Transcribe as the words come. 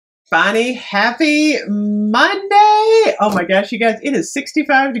Bonnie, happy Monday! Oh my gosh, you guys, it is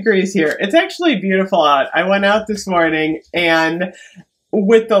 65 degrees here. It's actually beautiful out. I went out this morning and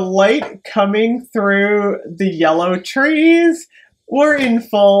with the light coming through the yellow trees, we're in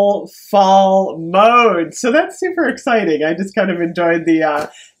full fall mode. So that's super exciting. I just kind of enjoyed the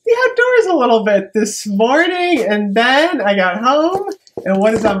outdoors a little bit this morning, and then I got home, and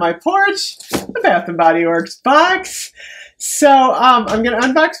what is on my porch? The Bath & Body Works box. So I'm going to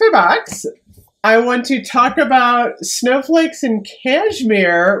unbox my box. I want to talk about Snowflakes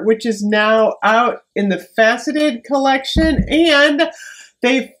Cashmere, which is now out in the faceted collection, and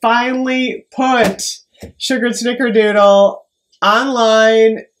they finally put Sugar Snickerdoodle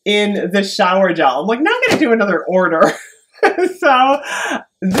online in the shower gel. I'm like, now I'm going to do another order. So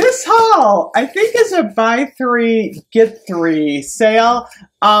this haul, I think, is a buy 3, get 3 sale.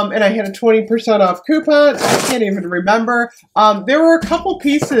 And I had a 20% off coupon. I can't even remember. There were a couple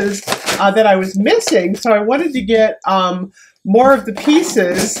pieces that I was missing, so I wanted to get more of the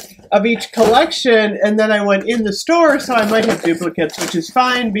pieces of each collection, and then I went in the store, so I might have duplicates, which is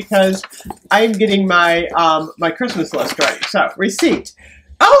fine because I'm getting my my Christmas list ready. So, receipt.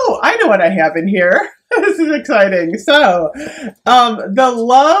 Oh, I know what I have in here. This is exciting. So, the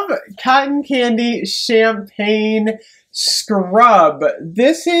Love Cotton Candy Champagne Scrub.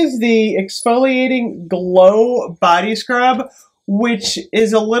 This is the exfoliating glow body scrub, which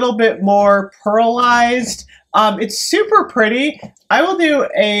is a little bit more pearlized. It's super pretty. I will do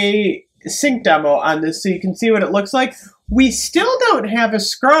a sync demo on this so you can see what it looks like. We still don't have a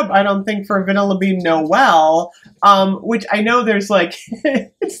scrub, I don't think, for Vanilla Bean Noel, which I know there's like,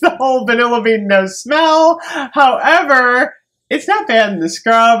 it's the whole Vanilla Bean no smell. However, it's not bad in the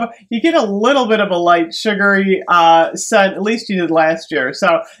scrub. You get a little bit of a light sugary scent, at least you did last year.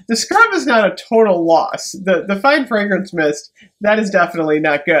 So the scrub is not a total loss. The fine fragrance mist, that is definitely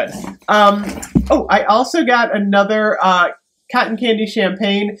not good. Oh, I also got another Cotton Candy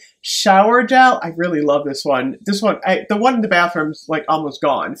Champagne shower gel. I really love this one. This one, the one in the bathroom's like almost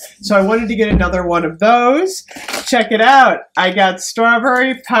gone. So I wanted to get another one of those. Check it out. I got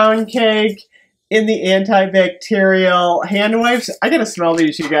strawberry pound cake in the antibacterial hand wipes. I gotta smell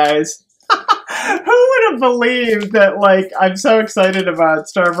these, you guys. Who would have believed that, like, I'm so excited about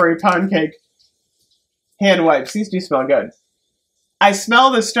strawberry pound cake hand wipes. These do smell good. I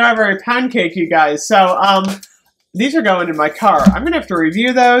smell the strawberry pound cake, you guys. So, these are going in my car. I'm going to have to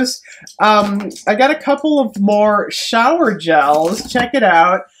review those. I got a couple of more shower gels. Check it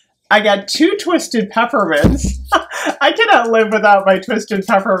out. I got 2 Twisted Peppermints. I cannot live without my Twisted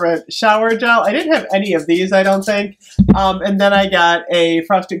Peppermint shower gel. I didn't have any of these, I don't think. And then I got a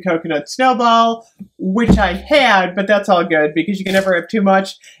Frosted Coconut Snowball, which I had, but that's all good because you can never have too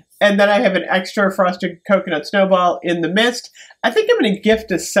much. And then I have an extra Frosted Coconut Snowball in the mist. I think I'm going to gift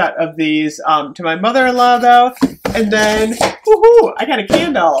a set of these to my mother-in-law, though. And then, woohoo, I got a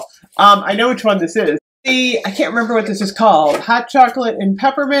candle. I know which one this is. I can't remember what this is called. Hot chocolate and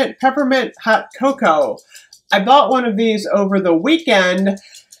peppermint, peppermint hot cocoa. I bought one of these over the weekend.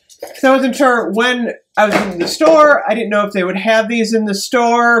 So I wasn't sure when I was in the store. I didn't know if they would have these in the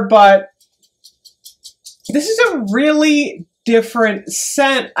store, but this is a really different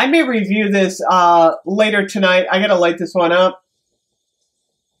scent. I may review this later tonight. I gotta light this one up.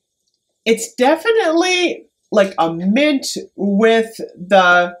 It's definitely like a mint with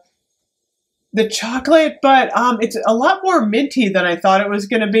the chocolate, but it's a lot more minty than I thought it was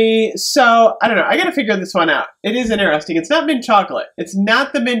going to be. So, I don't know. I got to figure this one out. It is interesting. It's not mint chocolate. It's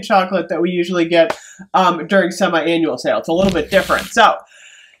not the mint chocolate that we usually get during semi-annual sale. It's a little bit different. So,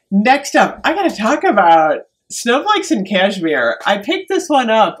 next up, I got to talk about Snowflakes Cashmere. I picked this one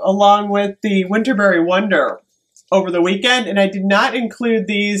up along with the Winterberry Wonder over the weekend, and I did not include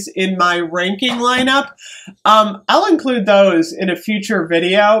these in my ranking lineup. I'll include those in a future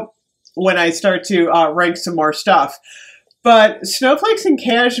video when I start to rank some more stuff. But Snowflakes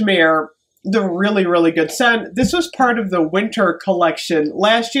Cashmere, the really, really good scent. This was part of the winter collection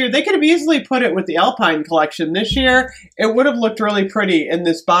last year. They could have easily put it with the Alpine collection this year. It would have looked really pretty in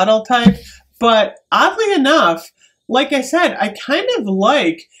this bottle type. But oddly enough, like I said, I kind of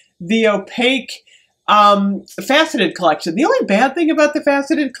like the opaque faceted collection. The only bad thing about the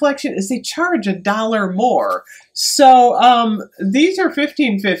faceted collection is they charge $1 more. So these are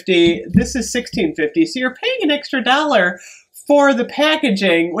 $15.50. This is $16.50. So you're paying an extra $1 for the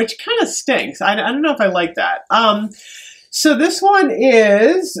packaging, which kind of stinks. I don't know if I like that. So this one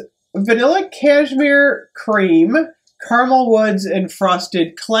is Vanilla Cashmere Cream, Caramel Woods, and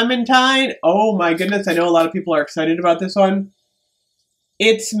Frosted Clementine. Oh my goodness, I know a lot of people are excited about this one.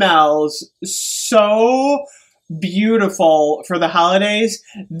 It smells so beautiful for the holidays.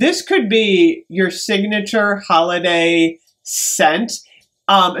 This could be your signature holiday scent,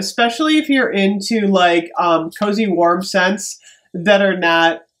 especially if you're into like cozy warm scents that are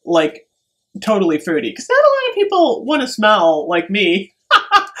not like totally foodie, because not a lot of people want to smell like me.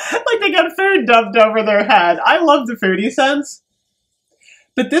 Like they got food dumped over their head. I love the foodie scents.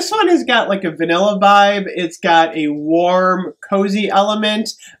 But this one has got like a vanilla vibe. It's got a warm, cozy element.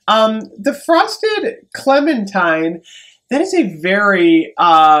 The frosted clementine, that is a very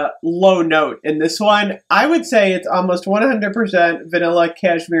low note in this one. I would say it's almost 100% vanilla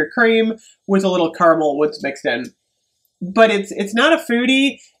cashmere cream with a little caramel woods mixed in. But it's not a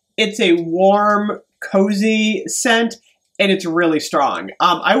foodie. It's a warm, cozy scent, and it's really strong.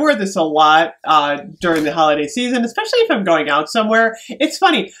 I wear this a lot during the holiday season, especially if I'm going out somewhere. It's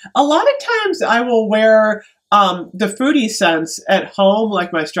funny, a lot of times I will wear the foodie scents at home,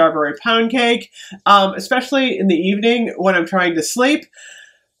 like my strawberry pound cake, especially in the evening when I'm trying to sleep.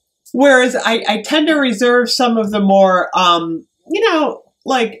 Whereas I tend to reserve some of the more, you know,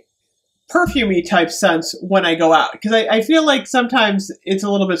 like perfumey type scents when I go out, because I feel like sometimes it's a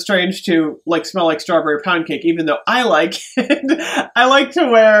little bit strange to like smell like strawberry pound cake, even though I like it. I like to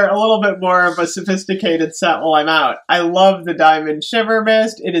wear a little bit more of a sophisticated scent while I'm out. I love the Diamond Shimmer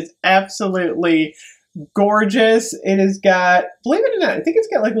Mist. It is absolutely gorgeous. It has got, believe it or not, I think it's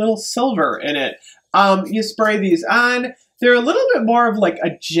got like little silver in it. You spray these on. They're a little bit more of like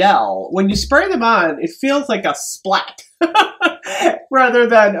a gel. When you spray them on, it feels like a splat rather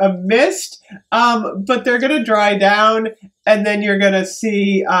than a mist. But they're going to dry down, and then you're going to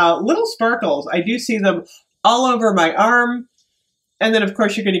see little sparkles. I do see them all over my arm. And then, of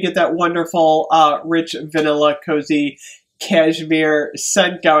course, you're going to get that wonderful, rich vanilla, cozy cashmere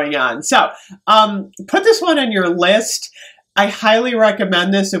scent going on. So put this one on your list. I highly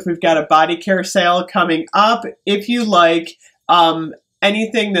recommend this if we've got a body care sale coming up. If you like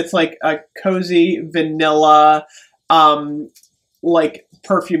anything that's like a cozy vanilla, like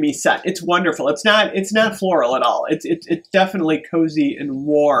perfumey scent, it's wonderful. It's not floral at all. It's definitely cozy and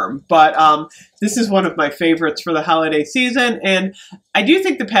warm. But this is one of my favorites for the holiday season, and I do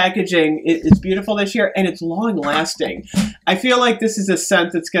think the packaging is beautiful this year, and it's long lasting. I feel like this is a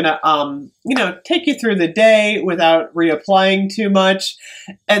scent that's gonna you know, take you through the day without reapplying too much.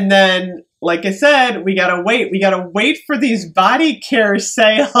 And then, like I said, we gotta wait. We gotta wait for these body care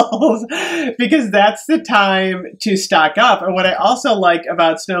sales because that's the time to stock up. And what I also like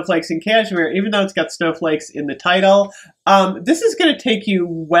about Snowflakes and Cashmere, even though it's got snowflakes in the title, this is going to take you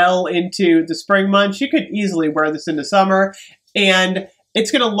well into the spring months. You could easily wear this in the summer, and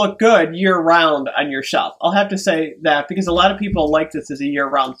it's going to look good year-round on your shelf. I'll have to say that because a lot of people like this as a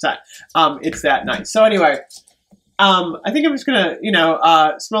year-round scent. It's that nice. So anyway, I think I'm just going to, you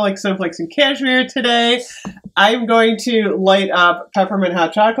know, smell like Snowflakes and Cashmere today. I'm going to light up peppermint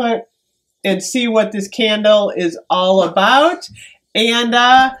hot chocolate and see what this candle is all about. And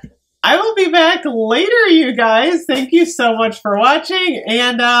I will be back later, you guys. Thank you so much for watching,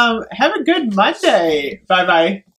 and have a good Monday. Bye-bye.